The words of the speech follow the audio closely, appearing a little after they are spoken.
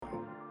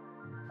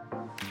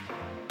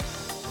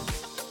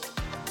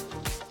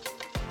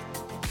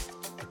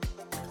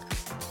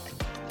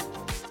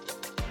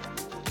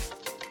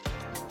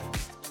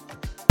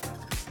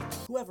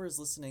Whoever is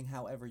listening,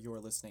 however you're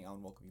listening, I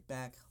want to welcome you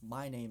back.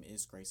 My name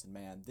is Grayson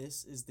Mann.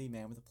 This is the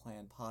Man with a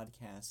Plan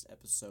podcast,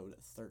 episode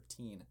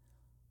 13.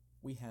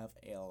 We have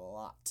a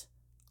lot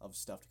of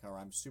stuff to cover.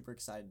 I'm super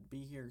excited to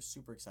be here,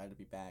 super excited to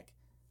be back.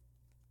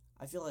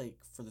 I feel like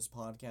for this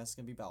podcast, it's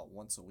going to be about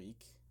once a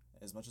week,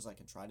 as much as I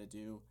can try to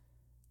do.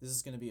 This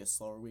is going to be a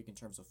slower week in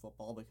terms of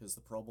football because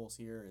the Pro Bowl's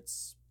here.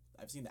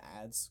 I've seen the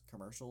ads,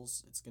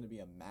 commercials. It's going to be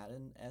a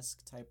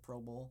Madden-esque type Pro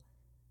Bowl.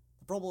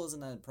 The Pro Bowl isn't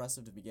that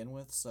impressive to begin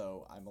with,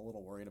 so I'm a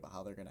little worried about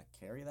how they're going to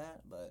carry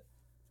that. But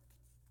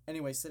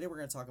anyways, today we're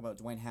going to talk about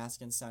Dwayne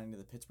Haskins signing to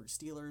the Pittsburgh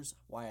Steelers,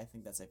 why I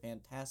think that's a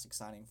fantastic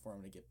signing for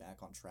him to get back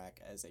on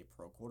track as a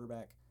pro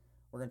quarterback.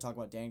 We're going to talk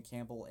about Dan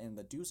Campbell and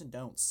the do's and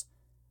don'ts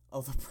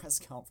of the press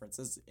conference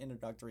as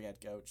introductory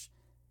head coach.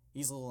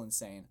 He's a little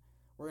insane.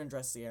 We're going to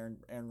address the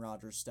Aaron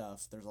Rodgers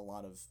stuff. There's a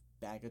lot of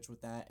baggage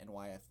with that and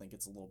why I think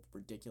it's a little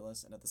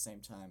ridiculous. And at the same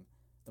time,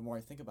 the more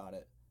I think about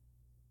it,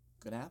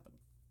 could happen.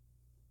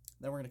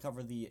 Then we're going to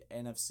cover the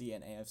NFC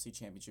and AFC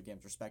championship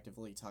games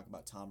respectively, talk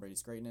about Tom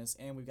Brady's greatness,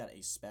 and we've got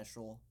a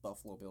special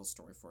Buffalo Bills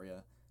story for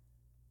you.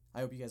 I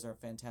hope you guys are a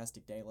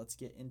fantastic day. Let's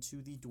get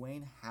into the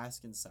Dwayne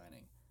Haskins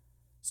signing.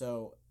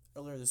 So,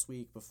 earlier this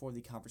week, before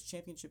the conference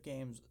championship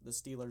games, the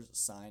Steelers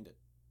signed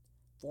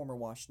former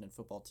Washington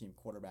football team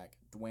quarterback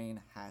Dwayne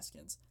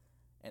Haskins.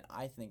 And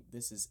I think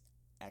this is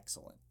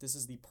excellent. This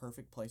is the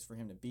perfect place for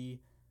him to be.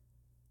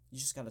 You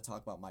just got to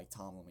talk about Mike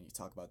Tomlin when you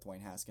talk about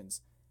Dwayne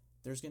Haskins.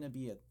 There's going to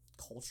be a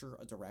culture,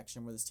 a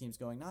direction where this team's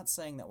going. Not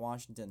saying that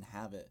Washington didn't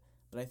have it,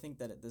 but I think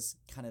that this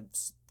kind of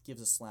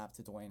gives a slap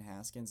to Dwayne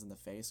Haskins in the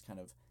face, kind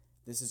of,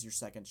 this is your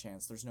second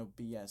chance. There's no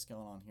BS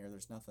going on here.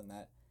 There's nothing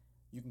that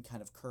you can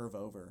kind of curve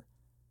over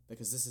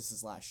because this is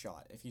his last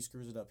shot. If he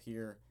screws it up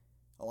here,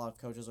 a lot of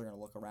coaches are going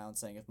to look around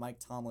saying, if Mike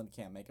Tomlin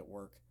can't make it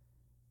work,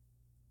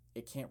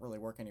 it can't really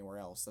work anywhere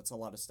else. That's a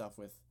lot of stuff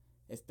with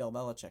if Bill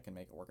Belichick can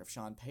make it work, if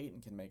Sean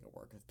Payton can make it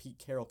work, if Pete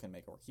Carroll can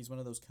make it work. He's one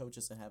of those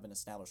coaches that have an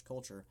established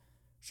culture.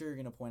 Sure, you're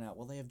going to point out,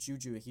 well, they have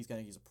Juju, he's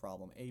a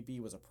problem. AB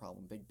was a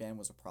problem. Big Ben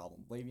was a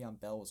problem. Le'Veon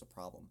Bell was a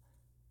problem.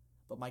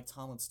 But Mike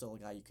Tomlin's still a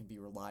guy you can be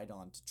relied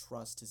on to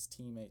trust his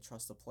teammate,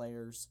 trust the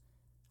players.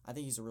 I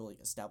think he's a really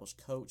established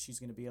coach. He's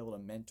going to be able to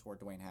mentor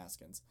Dwayne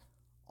Haskins.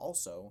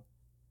 Also,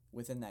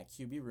 within that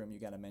QB room, you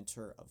got a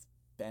mentor of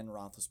Ben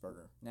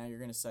Roethlisberger. Now you're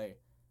going to say,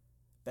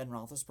 Ben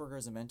Roethlisberger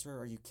as a mentor?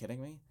 Are you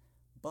kidding me?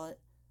 But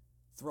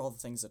through all the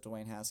things that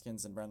Dwayne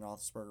Haskins and Ben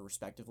Roethlisberger,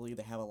 respectively,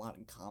 they have a lot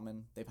in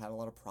common. They've had a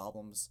lot of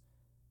problems.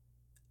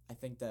 I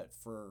think that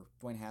for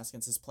Dwayne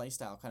Haskins, his play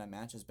style kind of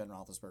matches Ben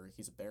Roethlisberger.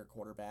 He's a better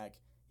quarterback.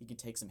 He can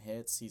take some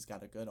hits. He's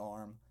got a good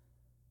arm.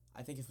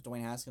 I think if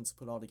Dwayne Haskins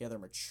put it all together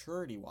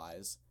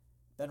maturity-wise,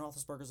 Ben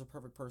Roethlisberger is a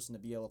perfect person to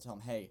be able to tell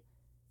him, hey,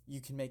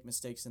 you can make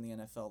mistakes in the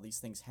NFL. These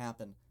things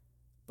happen.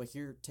 But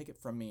here, take it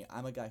from me.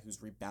 I'm a guy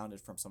who's rebounded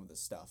from some of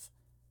this stuff.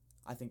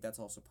 I think that's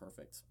also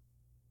perfect.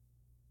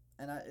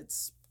 And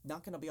it's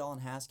not going to be all on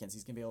Haskins.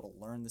 He's going to be able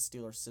to learn the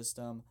Steelers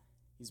system.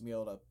 He's going to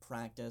be able to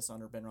practice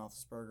under Ben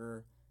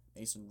Roethlisberger,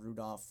 Mason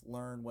Rudolph,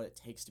 learn what it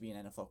takes to be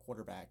an NFL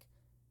quarterback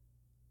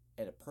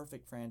at a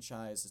perfect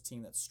franchise, a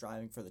team that's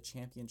striving for the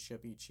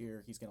championship each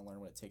year. He's going to learn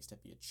what it takes to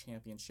be a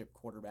championship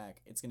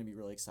quarterback. It's going to be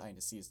really exciting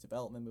to see his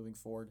development moving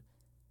forward.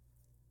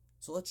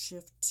 So let's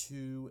shift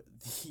to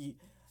the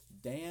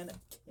Dan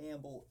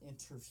Campbell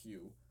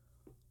interview.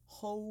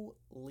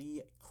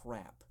 Holy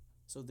crap.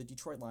 So the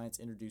Detroit Lions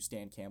introduced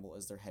Dan Campbell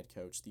as their head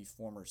coach, the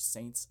former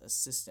Saints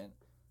assistant.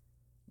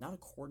 Not a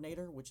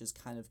coordinator, which is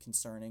kind of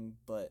concerning,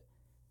 but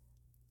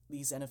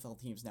these NFL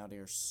teams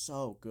nowadays are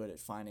so good at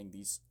finding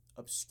these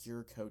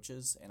obscure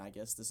coaches, and I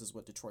guess this is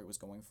what Detroit was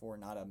going for,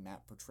 not a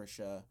Matt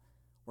Patricia,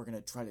 we're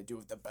going to try to do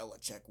it the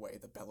Belichick way,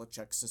 the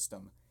Belichick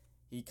system.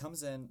 He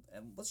comes in,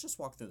 and let's just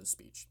walk through the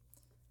speech.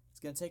 He's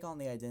going to take on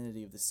the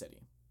identity of the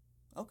city.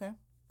 Okay,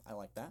 I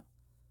like that.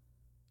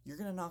 You're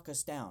going to knock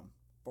us down,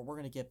 but we're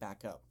going to get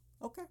back up.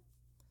 Okay.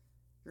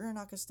 You're going to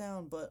knock us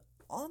down, but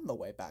on the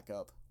way back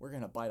up, we're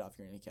going to bite off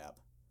your kneecap.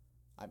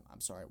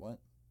 I'm sorry, what?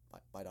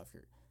 Bite off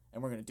your...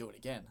 And we're going to do it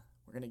again.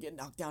 We're going to get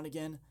knocked down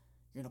again.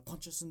 You're going to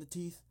punch us in the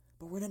teeth,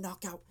 but we're going to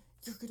knock out.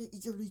 You're going to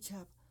eat your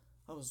kneecap.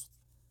 I was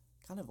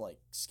kind of like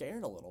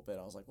scared a little bit.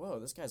 I was like, whoa,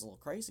 this guy's a little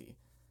crazy.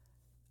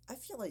 I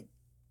feel like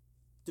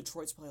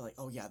Detroit's probably like,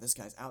 oh yeah, this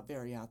guy's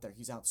very out there.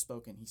 He's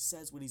outspoken. He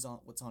says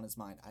what's on his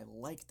mind. I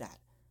like that.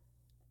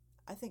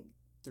 I think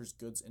there's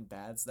goods and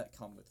bads that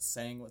come with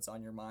saying what's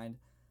on your mind.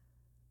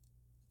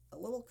 A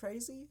little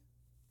crazy,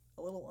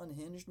 a little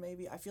unhinged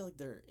maybe. I feel like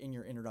they're in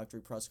your introductory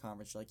press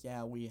conference, you're like,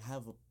 yeah, we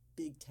have a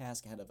big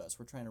task ahead of us.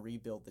 We're trying to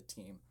rebuild the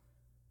team.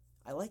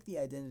 I like the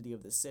identity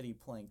of the city,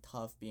 playing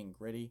tough, being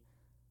gritty,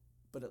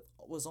 but it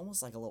was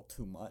almost like a little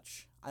too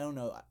much. I don't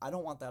know. I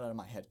don't want that out of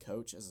my head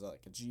coach as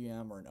like a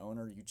GM or an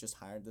owner. You just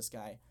hired this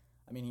guy.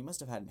 I mean, he must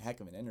have had a heck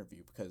of an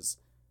interview because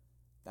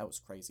that was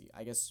crazy.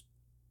 I guess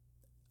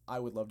I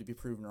would love to be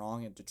proven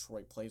wrong, and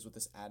Detroit plays with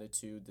this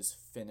attitude, this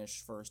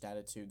finish first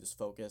attitude, this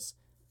focus.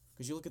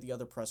 Because you look at the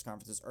other press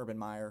conferences, Urban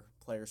Meyer,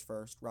 players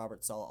first,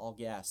 Robert Saleh, all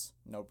gas,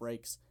 no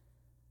breaks.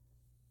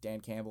 Dan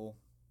Campbell,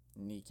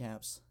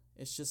 kneecaps.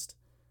 It's just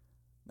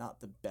not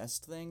the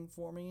best thing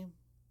for me.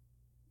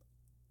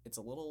 It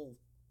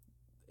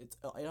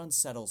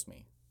unsettles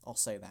me. I'll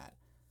say that.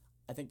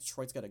 I think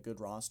Detroit's got a good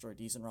roster, a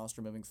decent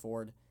roster moving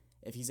forward.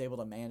 If he's able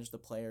to manage the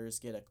players,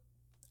 get an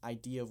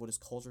idea of what his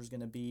culture is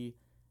going to be,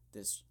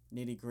 this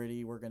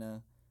nitty-gritty, we're going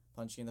to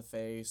punch you in the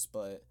face,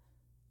 but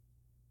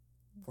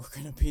we're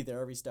going to be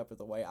there every step of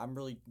the way. I'm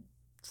really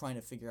trying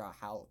to figure out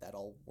how that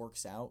all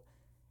works out.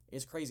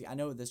 It's crazy. I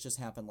know this just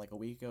happened like a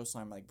week ago, so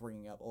I'm like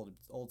bringing up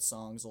old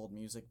songs, old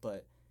music,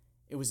 but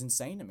it was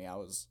insane to me. I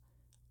was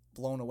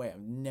blown away. I've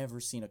never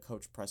seen a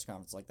coach press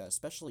conference like that,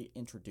 especially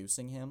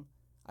introducing him.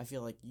 I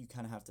feel like you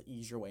kind of have to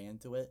ease your way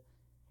into it.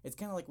 It's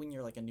kind of like when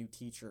you're like a new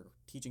teacher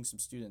teaching some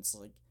students,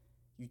 like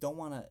you don't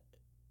want to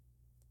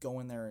go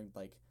in there and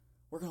like,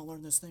 we're going to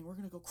learn this thing, we're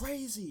going to go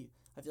crazy.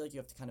 I feel like you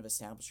have to kind of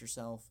establish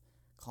yourself,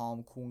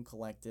 calm, cool, and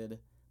collected.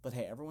 But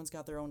hey, everyone's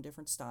got their own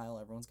different style,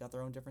 everyone's got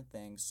their own different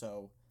thing,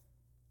 so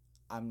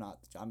I'm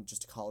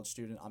just a college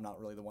student. I'm not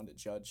really the one to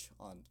judge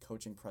on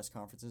coaching press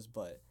conferences,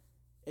 but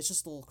it's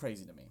just a little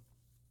crazy to me.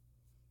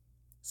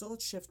 So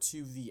let's shift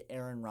to the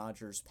Aaron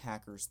Rodgers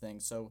Packers thing.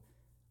 So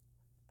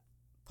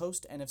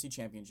post NFC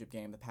Championship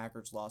game, the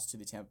Packers lost to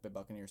the Tampa Bay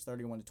Buccaneers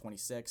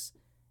 31-26,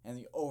 and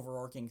the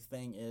overarching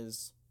thing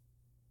is,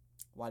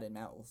 why did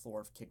Matt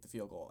LaFleur kick the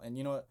field goal? And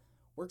you know what?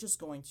 We're just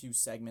going to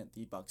segment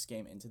the Bucs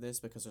game into this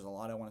because there's a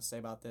lot I want to say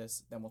about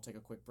this. Then we'll take a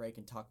quick break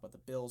and talk about the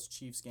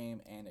Bills-Chiefs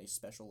game and a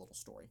special little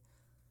story.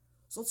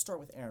 So let's start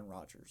with Aaron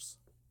Rodgers.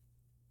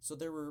 So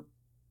there were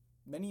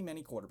many,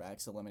 many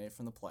quarterbacks eliminated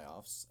from the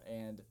playoffs,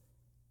 and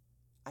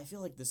I feel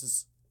like this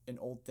is an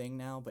old thing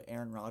now, but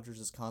Aaron Rodgers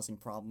is causing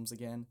problems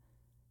again.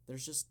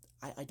 There's just,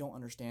 I don't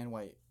understand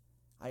why.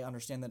 I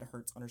understand that it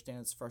hurts, understand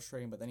it's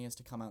frustrating, but then he has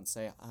to come out and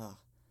say,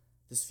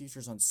 this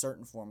future's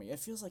uncertain for me. It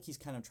feels like he's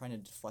kind of trying to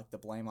deflect the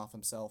blame off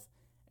himself,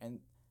 and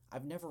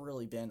I've never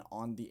really been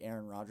on the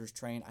Aaron Rodgers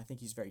train. I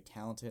think he's very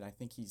talented. I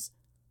think he's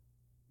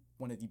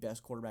one of the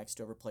best quarterbacks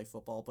to ever play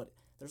football, but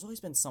there's always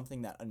been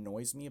something that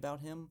annoys me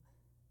about him.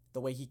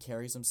 The way he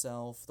carries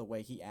himself, the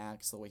way he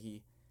acts, the way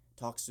he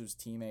talks to his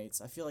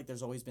teammates. I feel like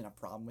there's always been a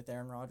problem with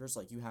Aaron Rodgers.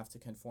 Like, you have to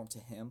conform to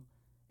him.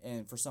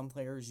 And for some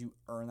players, you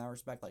earn that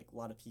respect. Like, a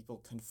lot of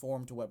people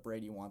conform to what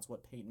Brady wants,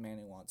 what Peyton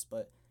Manning wants,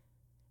 but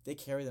they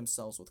carry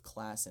themselves with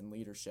class and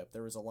leadership.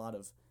 There was a lot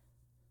of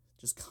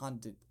just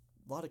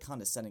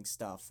condescending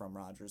stuff from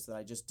Rodgers that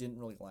I just didn't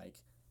really like.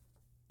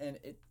 And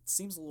it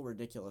seems a little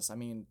ridiculous. I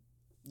mean,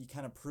 you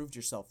kind of proved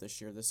yourself this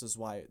year. This is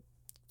why.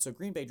 So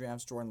Green Bay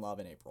drafts Jordan Love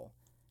in April.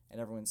 And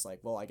everyone's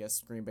like, well, I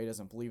guess Green Bay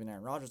doesn't believe in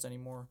Aaron Rodgers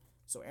anymore.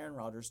 So Aaron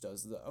Rodgers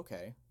does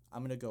okay,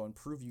 I'm going to go and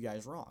prove you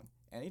guys wrong.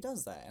 And he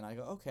does that. And I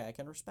go, okay, I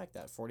can respect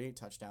that. 48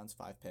 touchdowns,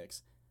 5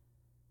 picks.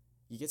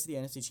 You get to the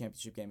NFC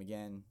Championship game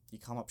again. You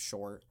come up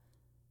short.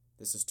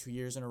 This is 2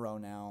 years in a row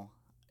now.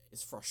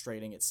 It's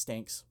frustrating. It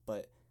stinks.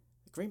 But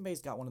Green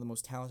Bay's got one of the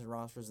most talented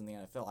rosters in the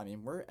NFL. I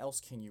mean, where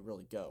else can you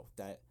really go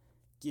that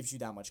gives you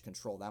that much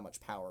control, that much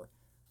power?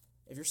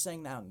 If you're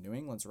saying that on New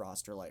England's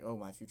roster, like, oh,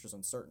 my future's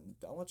uncertain,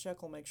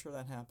 Belichick will make sure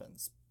that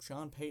happens.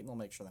 Sean Payton will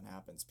make sure that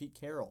happens. Pete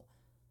Carroll.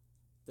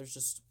 There's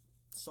just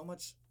so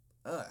much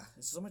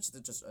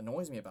that just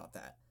annoys me about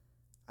that.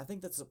 I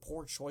think that's a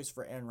poor choice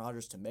for Aaron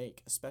Rodgers to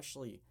make,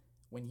 especially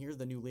when you're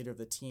the new leader of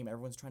the team.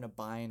 Everyone's trying to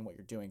buy in what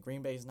you're doing.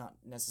 Green Bay is not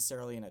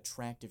necessarily an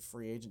attractive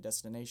free agent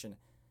destination.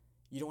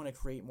 You don't want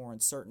to create more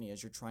uncertainty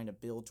as you're trying to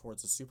build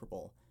towards the Super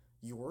Bowl.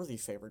 You were the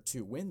favorite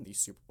to win the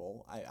Super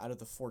Bowl. Out of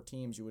the 4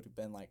 teams, you would have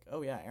been like,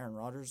 oh yeah, Aaron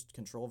Rodgers,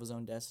 control of his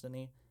own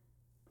destiny.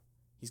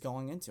 He's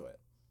going into it.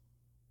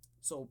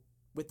 So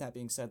with that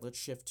being said, let's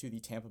shift to the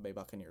Tampa Bay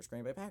Buccaneers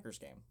Green Bay Packers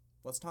game.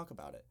 Let's talk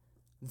about it.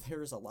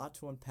 There's a lot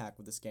to unpack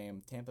with this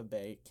game. Tampa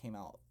Bay came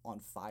out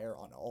on fire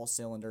on all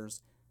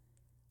cylinders.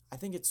 I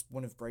think it's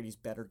one of Brady's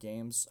better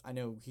games. I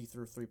know he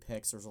threw 3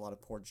 picks. There's a lot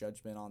of poor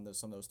judgment on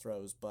some of those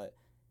throws, but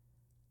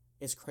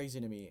it's crazy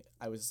to me.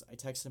 I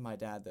texted my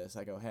dad this.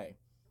 I go, hey,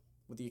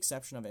 with the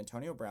exception of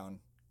Antonio Brown,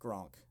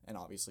 Gronk, and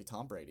obviously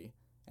Tom Brady,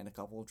 and a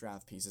couple of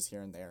draft pieces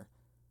here and there,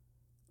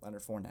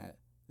 Leonard Fournette,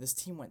 this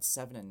team went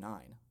 7-9.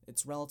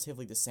 It's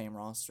relatively the same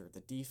roster.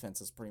 The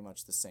defense is pretty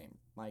much the same.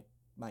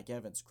 Mike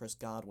Evans, Chris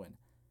Godwin,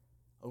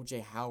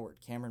 O.J. Howard,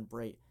 Cameron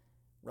Brate,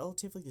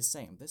 relatively the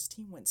same. This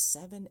team went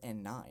 7-9.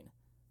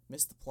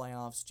 Missed the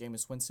playoffs.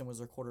 Jameis Winston was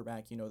their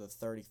quarterback. You know the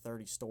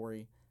 30-30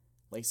 story.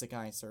 LASIK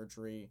eye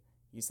surgery.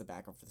 He's the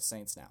backup for the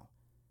Saints now.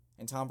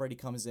 And Tom Brady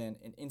comes in,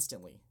 and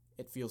instantly,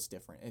 it feels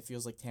different. It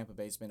feels like Tampa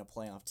Bay's been a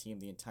playoff team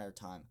the entire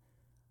time.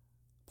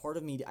 Part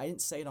of me, I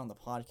didn't say it on the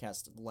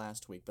podcast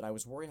last week, but I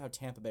was worried how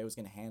Tampa Bay was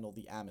going to handle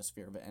the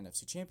atmosphere of an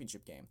NFC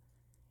Championship game.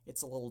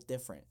 It's a little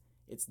different.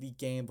 It's the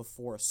game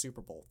before a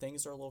Super Bowl.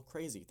 Things are a little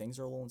crazy. Things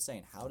are a little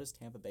insane. How does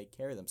Tampa Bay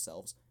carry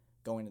themselves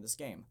going into this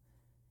game?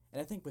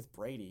 And I think with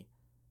Brady,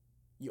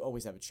 you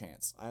always have a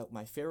chance.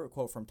 My favorite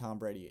quote from Tom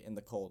Brady in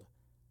the cold,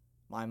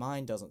 my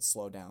mind doesn't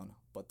slow down,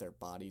 but their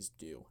bodies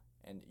do.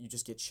 And you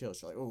just get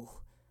chills. You're like, ooh,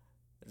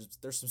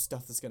 there's some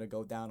stuff that's going to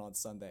go down on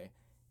Sunday.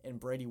 And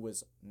Brady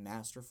was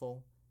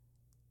masterful.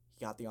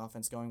 He got the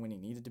offense going when he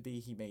needed to be.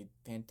 He made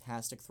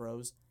fantastic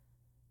throws.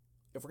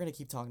 If we're going to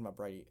keep talking about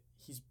Brady,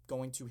 he's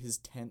going to his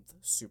 10th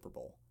Super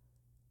Bowl.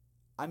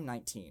 I'm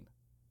 19.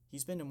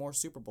 He's been to more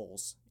Super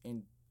Bowls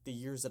in the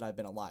years that I've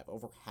been alive,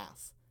 over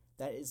half.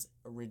 That is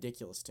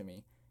ridiculous to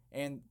me.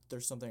 And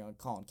there's something on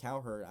Colin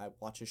Cowherd. I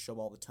watch his show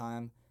all the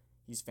time.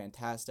 He's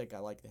fantastic. I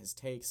like his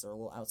takes. They're a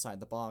little outside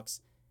the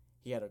box.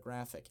 He had a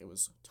graphic. It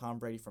was Tom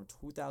Brady from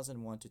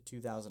 2001 to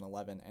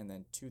 2011, and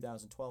then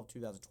 2012,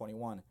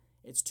 2021.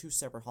 It's 2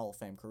 separate Hall of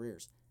Fame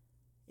careers.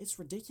 It's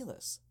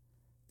ridiculous.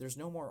 There's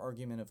no more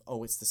argument of,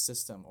 oh, it's the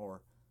system,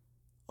 or,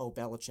 oh,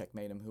 Belichick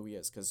made him who he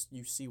is, because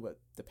you see what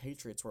the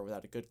Patriots were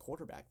without a good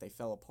quarterback. They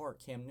fell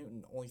apart. Cam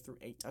Newton only threw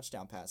 8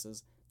 touchdown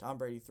passes. Tom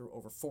Brady threw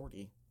over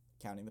 40,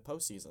 counting the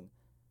postseason.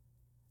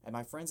 And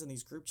my friends in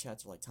these group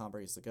chats are like, Tom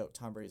Brady's the GOAT,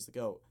 Tom Brady's the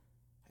GOAT.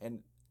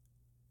 And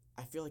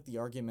I feel like the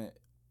argument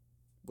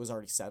was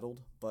already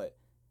settled, but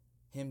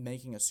him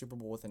making a Super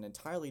Bowl with an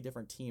entirely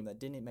different team that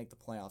didn't make the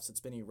playoffs, it's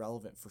been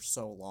irrelevant for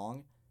so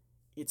long,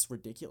 it's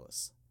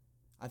ridiculous.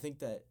 I think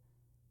that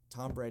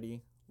Tom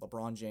Brady,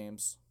 LeBron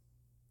James,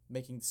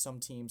 making some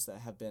teams that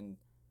have been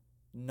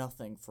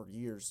nothing for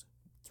years,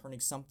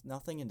 turning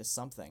nothing into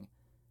something,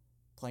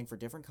 playing for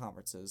different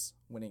conferences,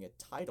 winning a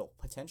title,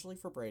 potentially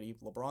for Brady.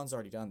 LeBron's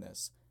already done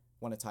this,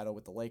 won a title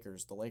with the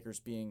Lakers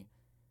being,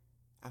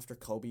 after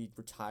Kobe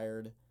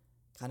retired,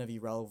 kind of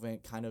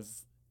irrelevant, kind of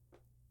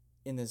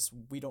in this,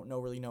 we don't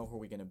really know who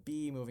we're going to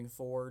be moving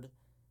forward.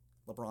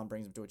 LeBron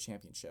brings him to a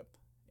championship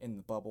in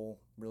the bubble.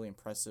 Really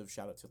impressive.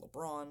 Shout out to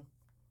LeBron.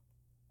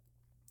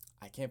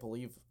 I can't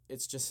believe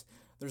it's just,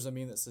 there's a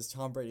meme that says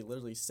Tom Brady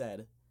literally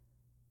said,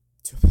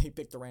 he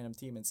picked a random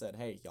team and said,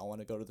 hey, y'all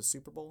want to go to the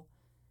Super Bowl?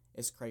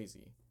 It's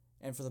crazy.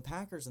 And for the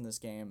Packers in this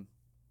game,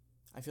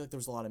 I feel like there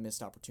was a lot of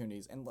missed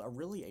opportunities, and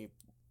really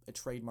a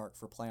trademark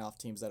for playoff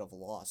teams that have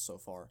lost so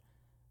far.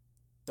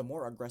 The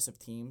more aggressive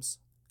teams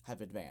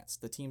have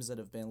advanced. The teams that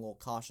have been a little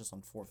cautious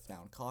on 4th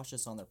down,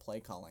 cautious on their play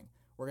calling.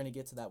 We're going to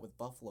get to that with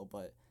Buffalo,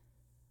 but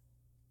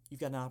you've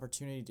got an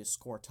opportunity to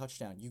score a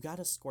touchdown. You got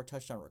to score a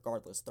touchdown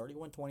regardless.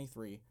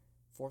 31-23,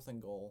 4th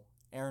and goal.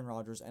 Aaron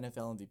Rodgers,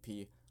 NFL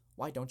MVP.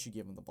 Why don't you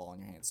give him the ball in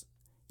your hands?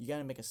 You got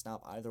to make a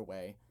stop either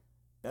way.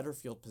 Better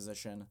field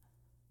position.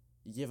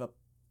 You give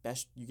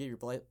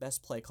your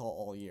best play call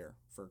all year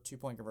for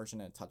 2-point conversion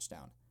and a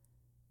touchdown.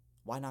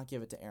 Why not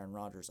give it to Aaron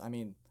Rodgers? I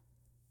mean,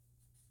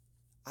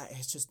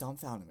 it's just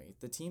dumbfounded me.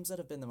 The teams that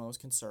have been the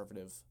most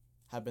conservative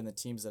have been the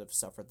teams that have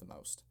suffered the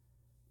most.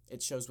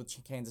 It shows with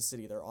Kansas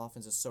City. Their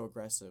offense is so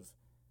aggressive.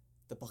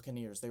 The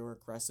Buccaneers, they were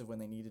aggressive when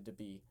they needed to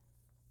be.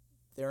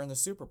 They're in the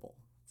Super Bowl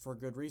for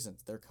good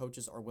reasons. Their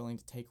coaches are willing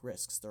to take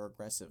risks. They're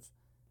aggressive.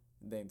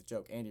 The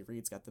joke, Andy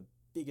Reid's got the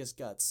biggest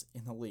guts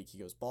in the league. He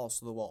goes balls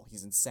to the wall.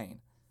 He's insane.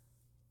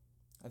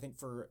 I think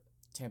for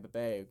Tampa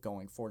Bay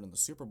going forward in the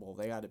Super Bowl,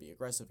 they got to be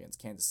aggressive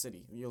against Kansas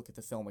City. You look at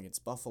the film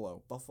against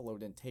Buffalo. Buffalo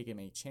didn't take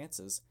any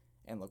chances,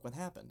 and look what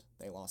happened.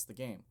 They lost the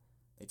game.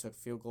 They took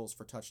field goals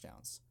for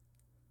touchdowns.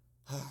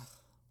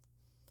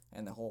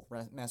 And the whole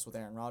mess with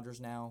Aaron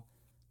Rodgers now.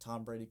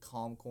 Tom Brady,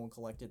 calm, cool, and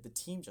collected. The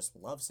team just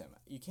loves him.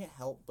 You can't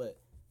help but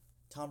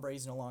Tom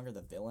Brady's no longer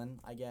the villain,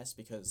 I guess,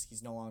 because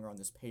he's no longer on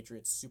this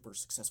Patriots super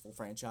successful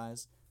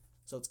franchise.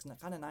 So it's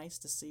kind of nice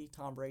to see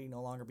Tom Brady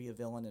no longer be a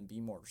villain and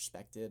be more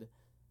respected.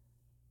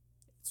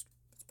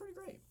 It's pretty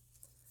great.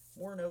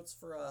 More notes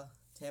for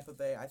Tampa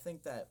Bay. I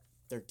think that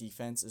their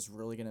defense is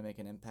really going to make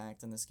an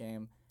impact in this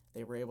game.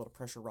 They were able to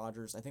pressure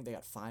Rodgers. I think they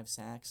got 5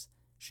 sacks.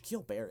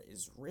 Shaquille Barrett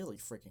is really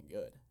freaking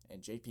good.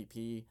 And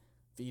JPP,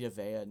 Vita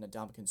Vea,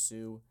 Ndamukong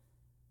Suh.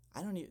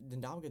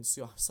 Ndamukong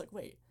Suh, I was like,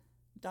 wait.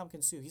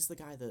 Ndamukong Suh, he's the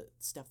guy that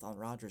stepped on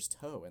Rodgers'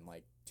 toe in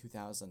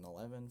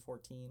 2011,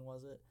 14,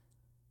 was it?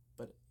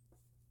 But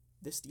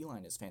this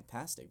D-line is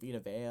fantastic. Vita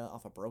Vea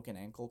off a broken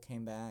ankle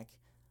came back.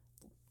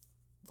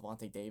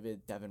 Levante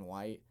David, Devin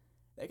White.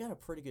 They got a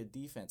pretty good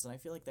defense, and I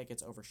feel like that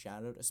gets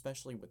overshadowed,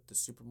 especially with the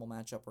Super Bowl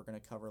matchup we're going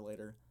to cover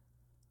later.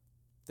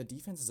 The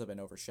defenses have been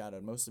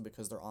overshadowed, mostly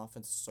because their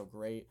offense is so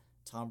great.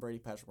 Tom Brady,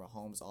 Patrick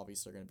Mahomes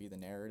obviously are going to be the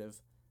narrative.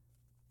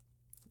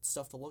 It's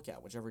tough to look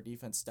at. Whichever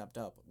defense stepped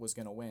up was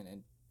going to win,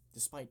 and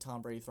despite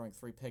Tom Brady throwing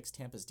 3 picks,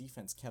 Tampa's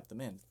defense kept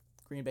them in.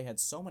 Green Bay had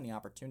so many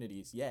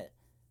opportunities, yet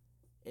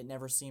it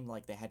never seemed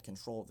like they had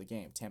control of the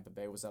game. Tampa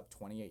Bay was up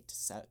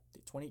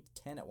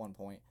 20-10 at one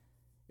point.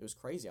 It was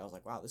crazy. I was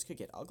like, wow, this could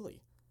get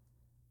ugly.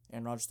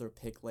 Aaron Rodgers threw a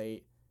pick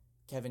late.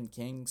 Kevin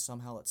King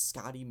somehow let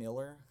Scotty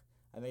Miller.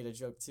 I made a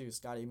joke too.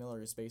 Scotty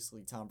Miller is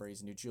basically Tom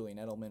Brady's new Julian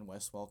Edelman,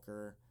 Wes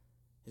Welker,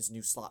 his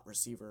new slot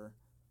receiver.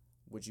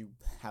 Would you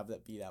have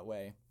that be that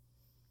way?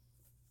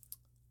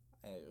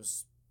 And it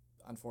was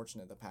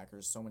unfortunate the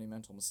Packers, so many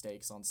mental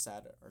mistakes on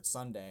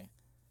Sunday.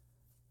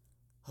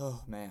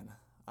 Oh, man.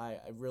 I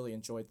really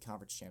enjoyed the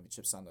Conference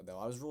Championship Sunday, though.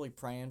 I was really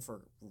praying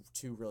for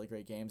 2 really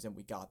great games, and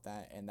we got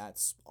that, and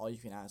that's all you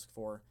can ask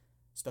for,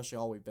 especially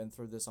all we've been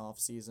through this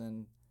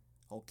offseason,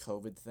 whole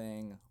COVID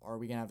thing. Are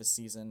we going to have a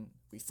season?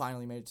 We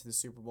finally made it to the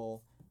Super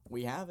Bowl.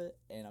 We have it,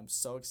 and I'm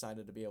so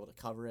excited to be able to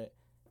cover it.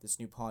 This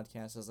new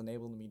podcast has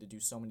enabled me to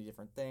do so many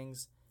different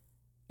things.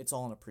 It's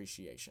all an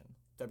appreciation.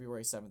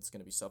 February 7th is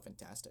going to be so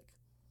fantastic.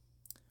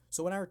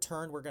 So when I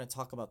return, we're going to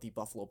talk about the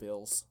Buffalo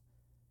Bills.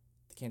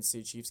 the Kansas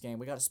City Chiefs game.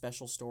 We got a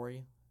special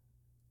story.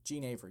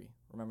 Gene Avery,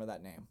 remember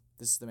that name.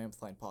 This is the Man with the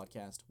Plan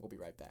podcast. We'll be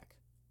right back.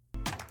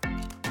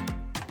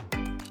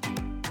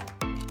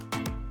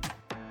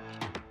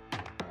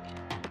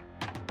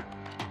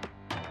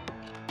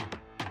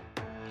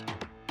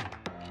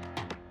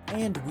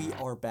 And we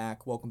are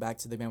back. Welcome back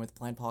to the Man with the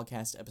Plan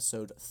podcast,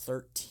 episode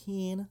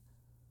 13.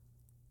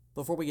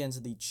 Before we get into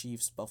the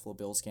Chiefs-Buffalo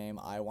Bills game,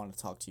 I want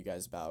to talk to you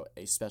guys about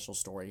a special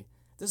story.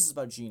 This is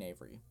about Gene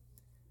Avery.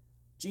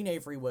 Gene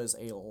Avery was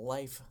a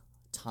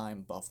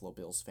lifetime Buffalo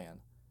Bills fan.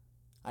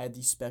 I had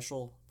the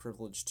special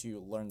privilege to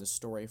learn this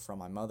story from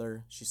my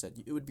mother. She said,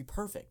 it would be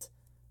perfect.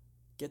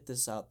 Get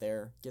this out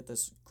there. Get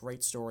this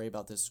great story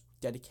about this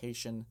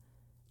dedication.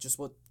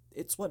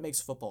 It's what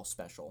makes football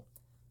special.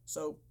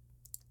 So,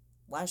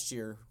 last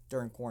year,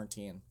 during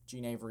quarantine,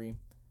 Gene Avery,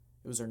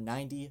 it was her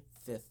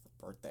 95th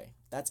birthday.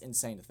 That's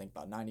insane to think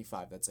about.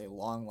 95, that's a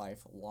long life,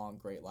 long,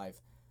 great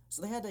life.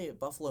 So they had a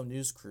Buffalo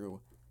news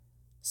crew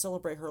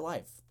celebrate her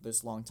life.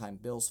 This longtime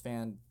Bills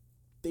fan,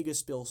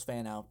 biggest Bills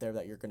fan out there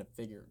that you're going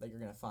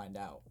to find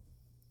out.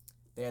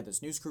 They had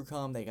this news crew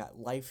come, they got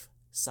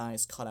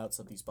life-size cutouts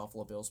of these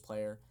Buffalo Bills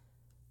player,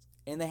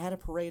 and they had a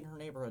parade in her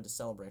neighborhood to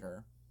celebrate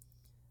her.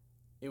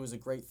 It was a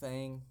great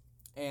thing,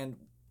 and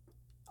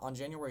on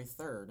January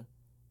 3rd,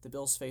 the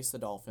Bills faced the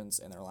Dolphins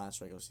in their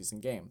last regular season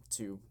game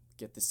to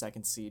get the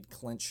second seed,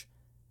 clinch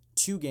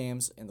 2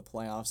 games in the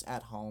playoffs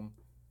at home.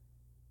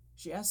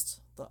 She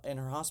asked in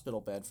her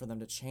hospital bed for them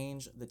to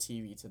change the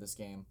TV to this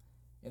game,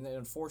 and it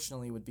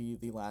unfortunately would be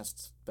the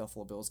last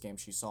Buffalo Bills game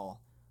she saw.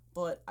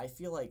 But I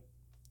feel like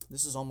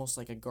this is almost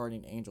like a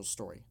guardian angel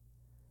story.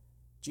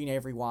 Gene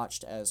Avery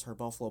watched as her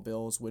Buffalo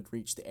Bills would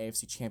reach the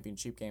AFC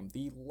Championship game.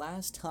 The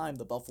last time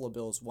the Buffalo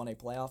Bills won a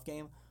playoff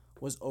game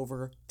was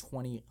over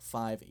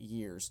 25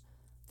 years.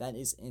 That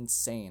is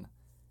insane.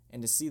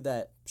 And to see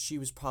that she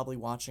was probably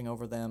watching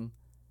over them,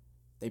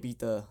 they beat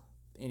the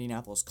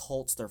Indianapolis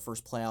Colts, their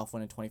first playoff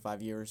win in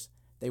 25 years.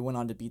 They went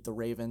on to beat the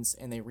Ravens,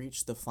 and they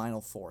reached the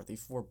Final Four, the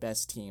 4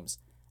 best teams.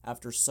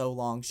 After so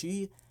long,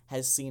 she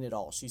has seen it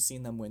all. She's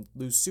seen them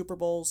lose Super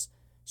Bowls.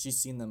 She's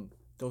seen them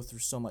go through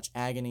so much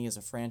agony as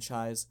a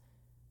franchise.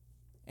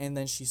 And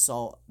then she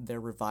saw their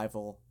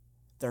revival.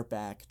 They're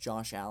back.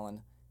 Josh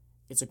Allen.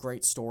 It's a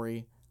great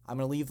story. I'm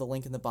going to leave the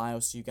link in the bio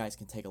so you guys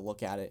can take a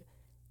look at it.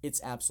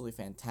 It's absolutely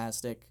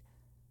fantastic.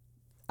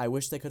 I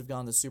wish they could have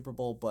gone to the Super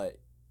Bowl, but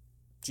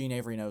Gene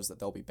Avery knows that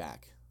they'll be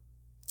back.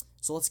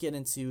 So let's get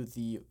into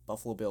the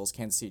Buffalo Bills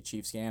Kansas City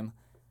Chiefs game.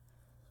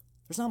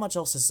 There's not much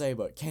else to say,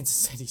 but Kansas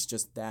City's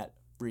just that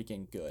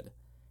freaking good.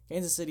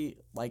 Kansas City,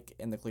 like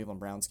in the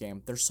Cleveland Browns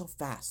game, they're so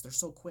fast, they're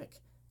so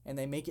quick, and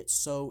they make it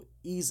so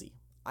easy.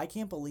 I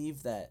can't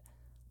believe that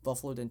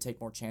Buffalo didn't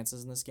take more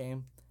chances in this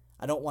game.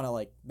 I don't want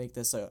to make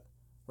this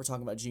we're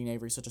talking about Gene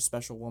Avery, such a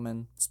special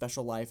woman,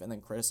 special life, and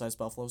then criticize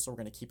Buffalo, so we're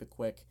going to keep it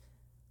quick.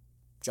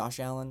 Josh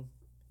Allen,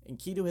 and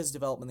key to his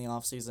development in the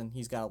offseason,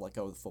 he's got to let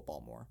go of the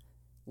football more.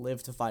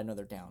 Live to fight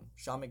another down.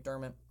 Sean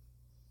McDermott,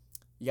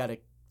 you got to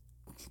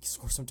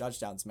score some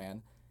touchdowns,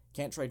 man.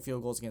 Can't trade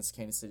field goals against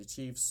the Kansas City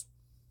Chiefs.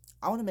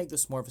 I want to make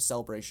this more of a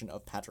celebration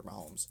of Patrick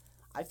Mahomes.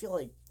 I feel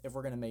like if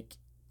we're going to make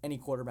any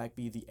quarterback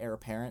be the heir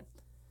apparent,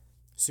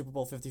 Super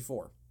Bowl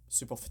 54,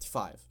 Super Bowl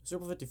 55. Super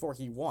Bowl 54,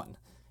 he won.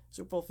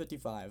 Super Bowl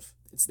 55,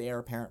 it's the heir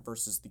apparent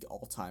versus the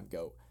all-time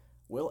GOAT.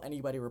 Will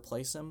anybody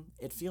replace him?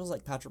 It feels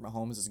like Patrick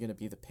Mahomes is going to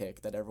be the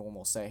pick that everyone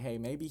will say, hey,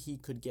 maybe he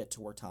could get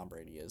to where Tom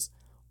Brady is,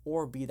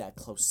 or be that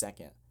close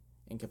second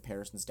in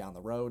comparisons down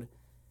the road.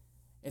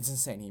 It's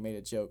insane. He made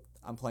a joke,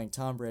 I'm playing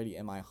Tom Brady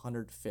in my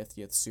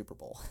 150th Super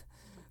Bowl.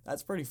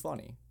 That's pretty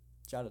funny.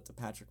 Shout out to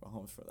Patrick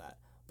Mahomes for that.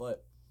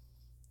 But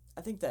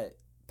I think that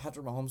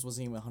Patrick Mahomes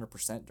wasn't even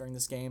 100% during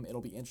this game. It'll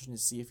be interesting to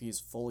see if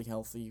he's fully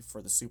healthy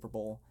for the Super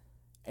Bowl.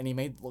 And he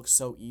made it look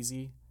so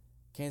easy.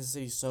 Kansas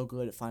City's so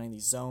good at finding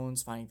these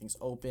zones, finding things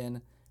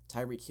open.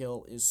 Tyreek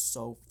Hill is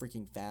so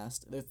freaking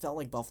fast. It felt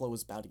like Buffalo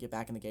was about to get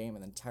back in the game,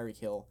 and then Tyreek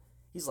Hill,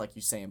 he's like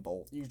Usain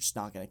Bolt. You're just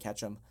not going to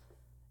catch him.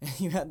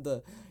 He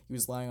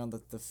was lying on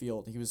the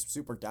field. He was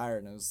super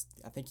tired, and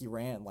I think he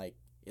ran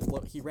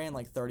he ran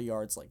 30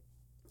 yards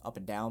up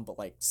and down, but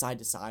side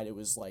to side, it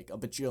was a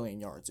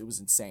bajillion yards. It was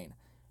insane.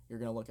 You're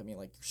going to look at me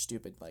like you're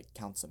stupid,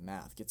 count some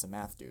math, get some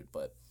math, dude.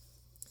 But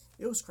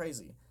it was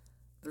crazy.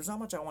 There's not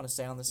much I want to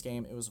say on this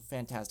game. It was a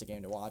fantastic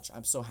game to watch.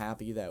 I'm so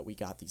happy that we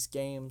got these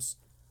games.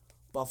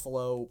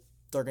 Buffalo,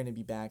 they're going to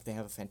be back. They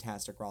have a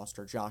fantastic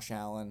roster. Josh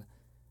Allen,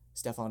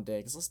 Stephon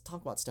Diggs. Let's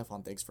talk about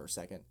Stephon Diggs for a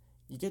second.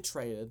 You get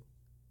traded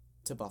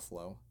to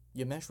Buffalo.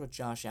 You mesh with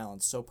Josh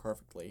Allen so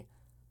perfectly.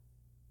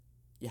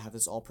 You have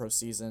this all-pro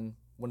season,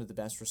 one of the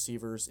best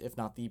receivers, if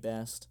not the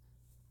best.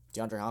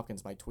 DeAndre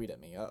Hopkins might tweet at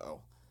me.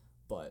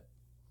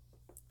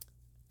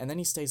 And then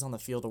he stays on the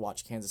field to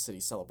watch Kansas City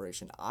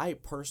celebration. I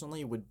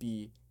personally would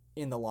be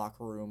in the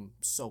locker room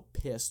so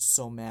pissed,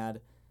 so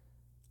mad.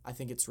 I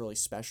think it's really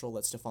special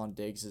that Stephon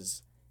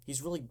Diggs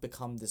he's really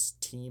become this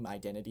team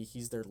identity.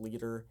 He's their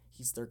leader.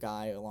 He's their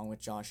guy along with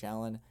Josh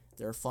Allen.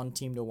 They're a fun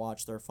team to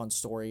watch. They're a fun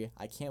story.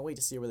 I can't wait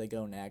to see where they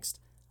go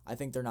next. I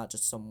think they're not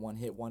just some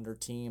one-hit wonder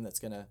team that's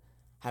going to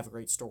have a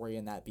great story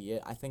and that be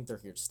it. I think they're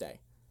here to stay.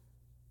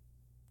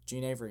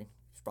 Gene Avery,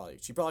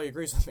 she probably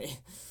agrees with me.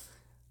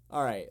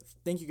 All right,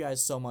 thank you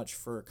guys so much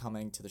for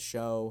coming to the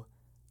show.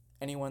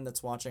 Anyone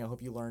that's watching, I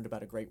hope you learned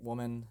about a great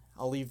woman.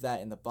 I'll leave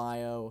that in the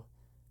bio.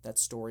 That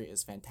story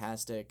is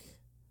fantastic.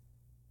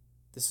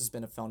 This has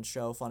been a fun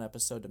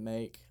episode to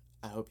make.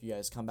 I hope you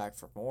guys come back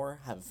for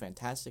more. Have a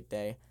fantastic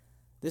day.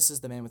 This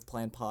is the Man with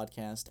Plan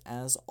podcast.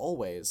 As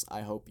always,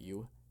 I hope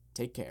you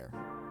take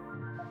care.